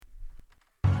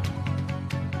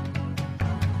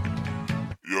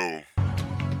Yo,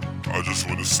 I just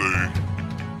wanna say,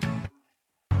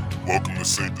 welcome to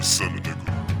Saint the Center,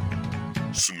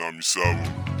 nigga. Tsunami Sour,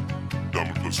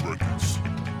 Diamond Plus Records.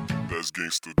 That's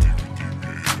Gangsta DVD,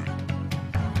 we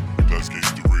here. That's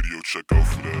Gangsta Radio, check out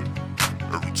for that.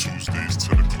 Every Tuesdays,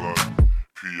 10 o'clock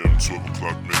p.m., 12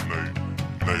 o'clock midnight.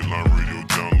 Nightline Radio,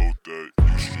 download that.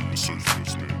 You stream and search for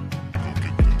us, man. Go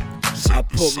get that. I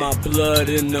put my blood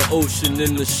in the ocean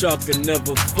and the shark can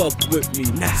never fuck with me.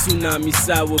 Tsunami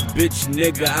Sour, bitch,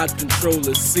 nigga, I control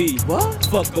the sea. What?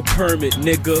 Fuck a permit,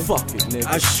 nigga. Fuck it, nigga.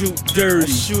 I shoot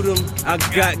dirty. I shoot 'em. I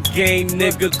got game,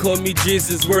 nigga. Call me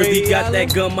Jesus worthy. Got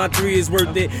that gun, my 3 is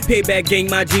worth it. Payback gang,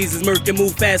 my Jesus murkin'.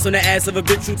 Move fast on the ass of a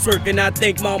bitch who twerking. I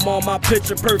think my mom, my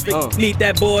picture perfect. Need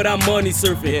that board, I'm money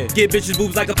surfing. Get bitches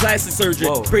boobs like a plastic surgeon.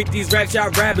 Whoa. Break these racks,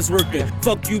 y'all rabbits working.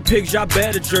 Fuck you pigs, y'all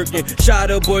better jerking.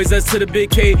 Shot up boys, that's to the big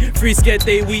K. Free scat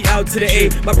day, we out to the A.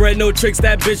 My bread no tricks,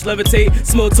 that bitch levitate.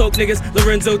 Small talk niggas,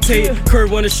 Lorenzo Tate.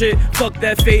 Curve on the shit, fuck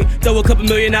that fate. Throw a couple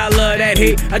million, I love that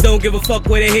hate. I don't give a fuck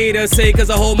what a hater say, cause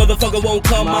a whole motherfucker won't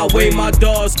come my way. My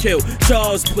dogs kill,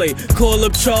 Charles play. Call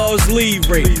up Charles Lee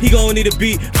Ray. He gon' need a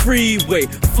beat, freeway.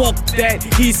 Fuck that,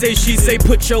 he say, she say,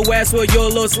 put your ass where your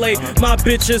little slay. My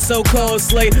bitch is so called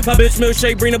slay. My bitch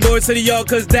milkshake, bring the boys to the yard,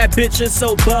 cause that bitch is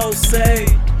so bossy.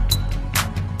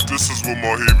 This is what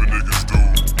my Haven niggas do.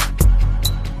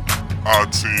 Our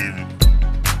team,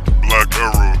 Black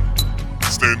Era,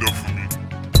 stand up for me.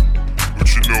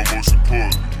 But you know most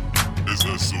importantly is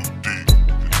SOD and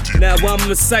DP. Now I'm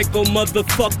a psycho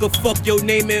motherfucker, fuck your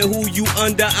name and who you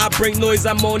under. I bring noise,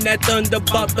 I'm on that thunder.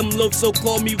 Bout them looks, so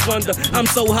call me Wonder. I'm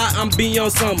so hot, I'm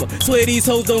beyond summer. Swear these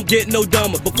hoes don't get no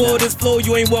dumber. Before this flow,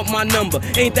 you ain't want my number.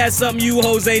 Ain't that something, you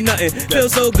hoes ain't nothing. Feel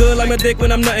so good like my dick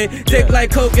when I'm nuttin'. Dick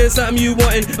like coke is something you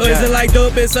wantin'. Or is it like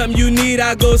dope, it's something you need?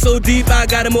 I go so deep, I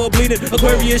got them all bleeding.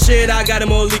 Aquarius shit, I got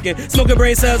them all leaking. Smoking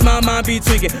brain cells, my mind be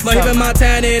tweaking. My hip in my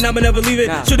town and I'ma never leave it.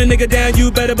 Shoot a nigga down,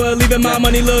 you better believe it. My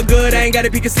money look good, I ain't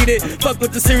gotta be conceited. Fuck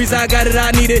with the series, I got it,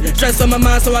 I need it. Stress on my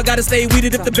mind, so I gotta stay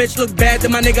weeded. If the bitch look bad,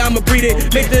 then my nigga, I'ma breed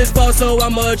it. Make this fall, so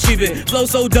I'ma achieve it. Flow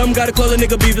so dumb, gotta call a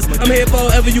nigga Beavis. I'm here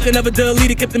forever, you can never delete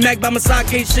it. Keep the Mac by my side,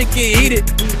 can't shit get heated.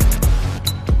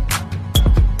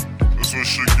 That's when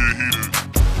shit get heated.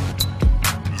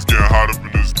 It's getting hot up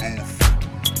in this booth.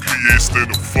 PA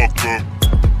stand the fuck up.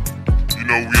 You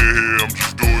know we in here, I'm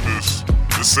just doing this.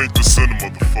 This ain't the center,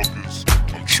 motherfuckers.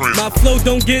 My flow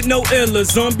don't get no iller.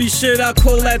 Zombie shit, I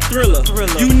call that thriller.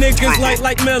 You niggas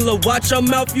like Miller. Watch your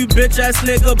mouth, you bitch ass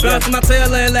nigga. Bounce my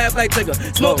tail and laugh like Tigger.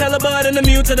 Smoke hella bud and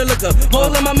immune to the liquor.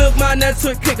 Hole in my milk, my net's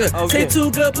quick kicker. Say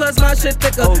too good plus my shit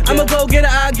thicker. I'ma go get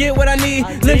it, I get what I need.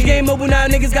 Lynch game mobile now,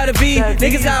 niggas got a V.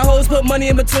 Niggas got hoes, put money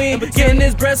in between. Getting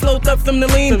this breast low up from the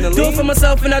lean. Do it for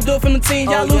myself and I do it from the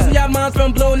team. Y'all losing y'all minds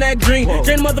from blowing that green.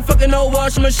 Drain motherfucking no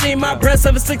washing machine. My breast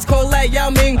 7'6" cold like Yao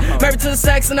Ming. Married to the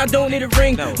sex and I don't need a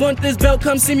ring. Want this belt,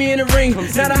 come see me in the ring.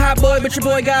 Not a hot boy, but your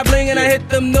boy got bling. And I hit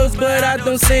them notes, but I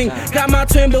don't sing. Got my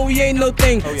twin, but we ain't no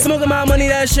thing. Smoking my money,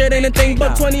 that shit ain't a thing.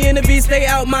 But 20 in the V, stay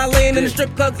out my lane. In the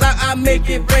strip clubs, I make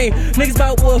it rain. Niggas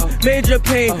bout wolf, major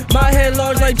pain. My head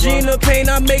large like Gina Payne.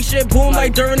 I make shit boom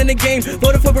like during in the game.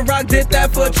 Voted for Barack, did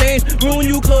that for a change. Ruin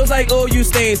you clothes like all you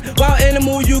stains. Wild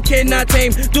animal, you cannot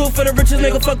tame. Do it for the richest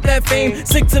nigga, fuck that fame.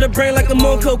 Sick to the brain like I'm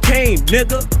on cocaine,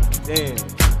 nigga. Damn,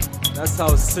 that's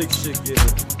how sick shit get.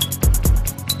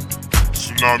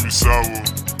 Tsunami Sour,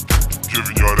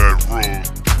 giving y'all that raw.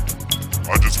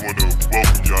 I just wanna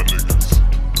welcome y'all niggas.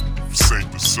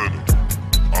 Saint the Center,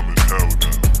 I'm in hell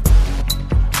now.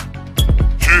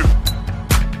 Yeah.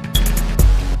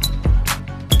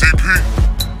 DP,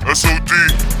 SOD,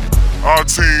 our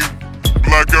team,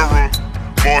 Black Era,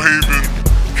 Haven,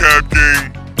 Cab Gang,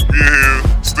 we here,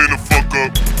 stay the fuck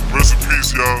up. Rest in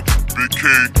peace, y'all. Big K,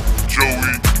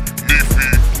 Joey, Neefy,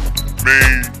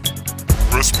 Maine.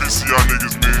 Rest in peace to y'all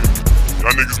niggas, man.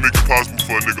 Y'all niggas make it possible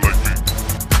for a nigga like me.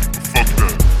 But fuck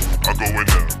that. I go in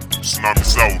now. Tsunami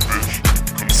Sour,